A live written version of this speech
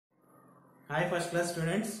Hi first class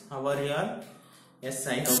students, how are you all? Yes,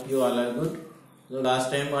 I hope you all are good. So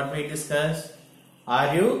last time what we discussed?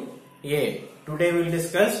 Are you A? Today we will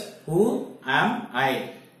discuss who am I?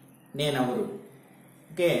 Nenavaru.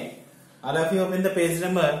 Okay. All of you open the page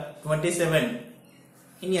number 27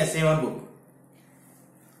 in your essay book.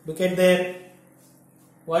 Look at there.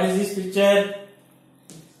 What is this picture?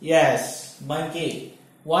 Yes, monkey.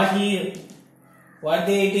 What here? What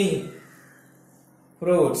they eating?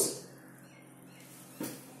 Fruits.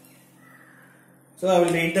 So I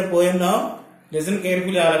will read the poem now. Listen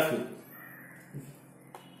carefully, all of you.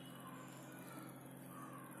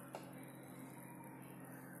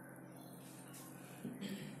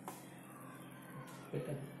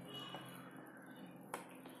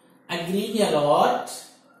 I green a lot.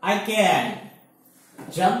 I can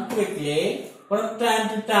jump quickly from time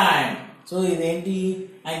to time. So identi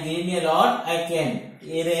I green a lot. I can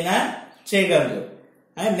ఏదైనా చేయగలరు.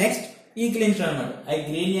 And next ఈక్లించడం అన్నమాట. I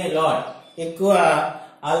green a lot. ఎక్కువ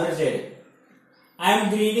already చేయడు. I am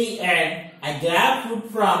greedy and I grab food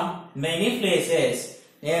from many places.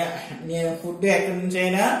 నేను food ఎక్కడి నుంచి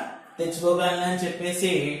అయినా తెచ్చుకోగలను అని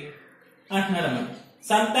చెప్పేసి అంటున్నాడు అన్నమాట.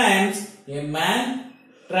 Sometimes a man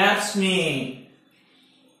traps me.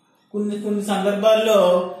 కొన్ని సందర్భాల్లో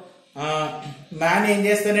మ్యాన్ ఏం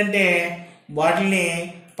చేస్తాడంటే వాటిని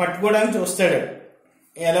పట్టుకోవడానికి చూస్తాడు.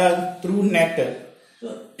 ఎలా through net.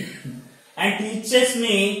 And teachers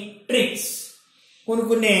me tricks. కొన్ని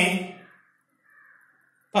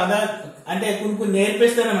అంటే కొన్ని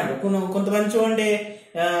నేర్పిస్తారు అన్నమాట. కొంతమంది చూడండి,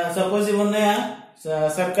 సపోజ్ ఇవి ఉన్నాయా,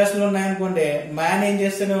 సర్కస్లు ఉన్నాయనుకోండి, మ్యాన్ ఏం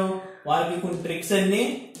చేస్తాడు, వాళ్ళకి కొన్ని ట్రిక్స్ అన్ని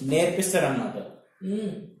నేర్పిస్తారు అన్నమాట.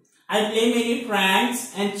 I play many pranks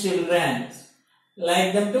and children like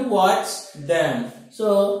them to watch them. So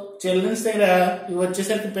children's దగ్గర ఇవి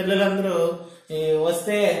వచ్చేసరికి పిల్లలందరూ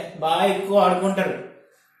వస్తే బాగా ఎక్కువ ఆడుకుంటారు.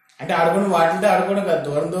 అంటే ఆడుకుని వాటితో ఆడుకోవడం కాదు,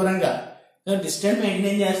 దూరంగా డిస్టెన్స్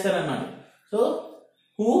మెయింటైన్ చేస్తారు అన్నమాట. So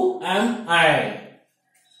who am I.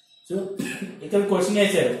 So ఇక్కడ క్వశ్చన్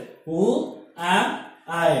వేశారు, who am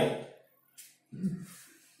I.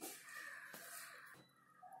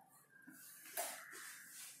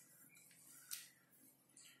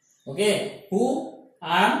 Okay, who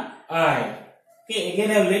am I? Okay,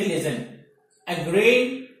 again I will listen. I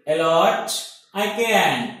grade a lot. I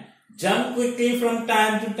can jump quickly from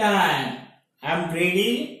time to time. I am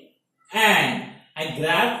greedy and I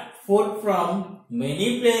grab food from many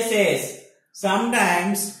places.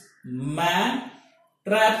 Sometimes man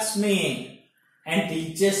traps me and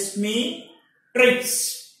teaches me tricks.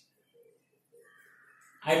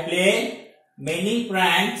 I play many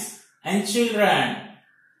pranks and children.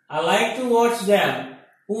 I like to watch them.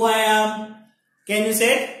 Who I am? Can you say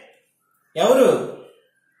it? Evaru?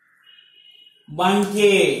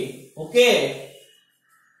 Monkey. Okay.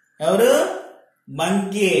 Evaru?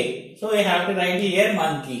 Monkey. So we have to write here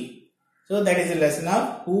monkey. So that is the lesson of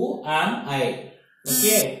who am I.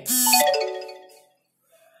 Okay.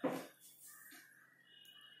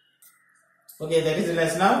 Okay, that is the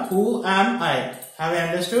lesson of who am I. Have you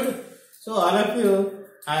understood? So all of you,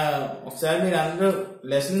 ఒకసారి మీరు అందరూ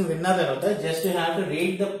lesson విన్న తర్వాత just you have to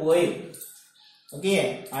read the poem. Okay,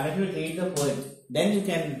 all of you read the poem, then you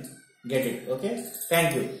can get it. Okay,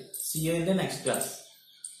 thank you. See you in the next class.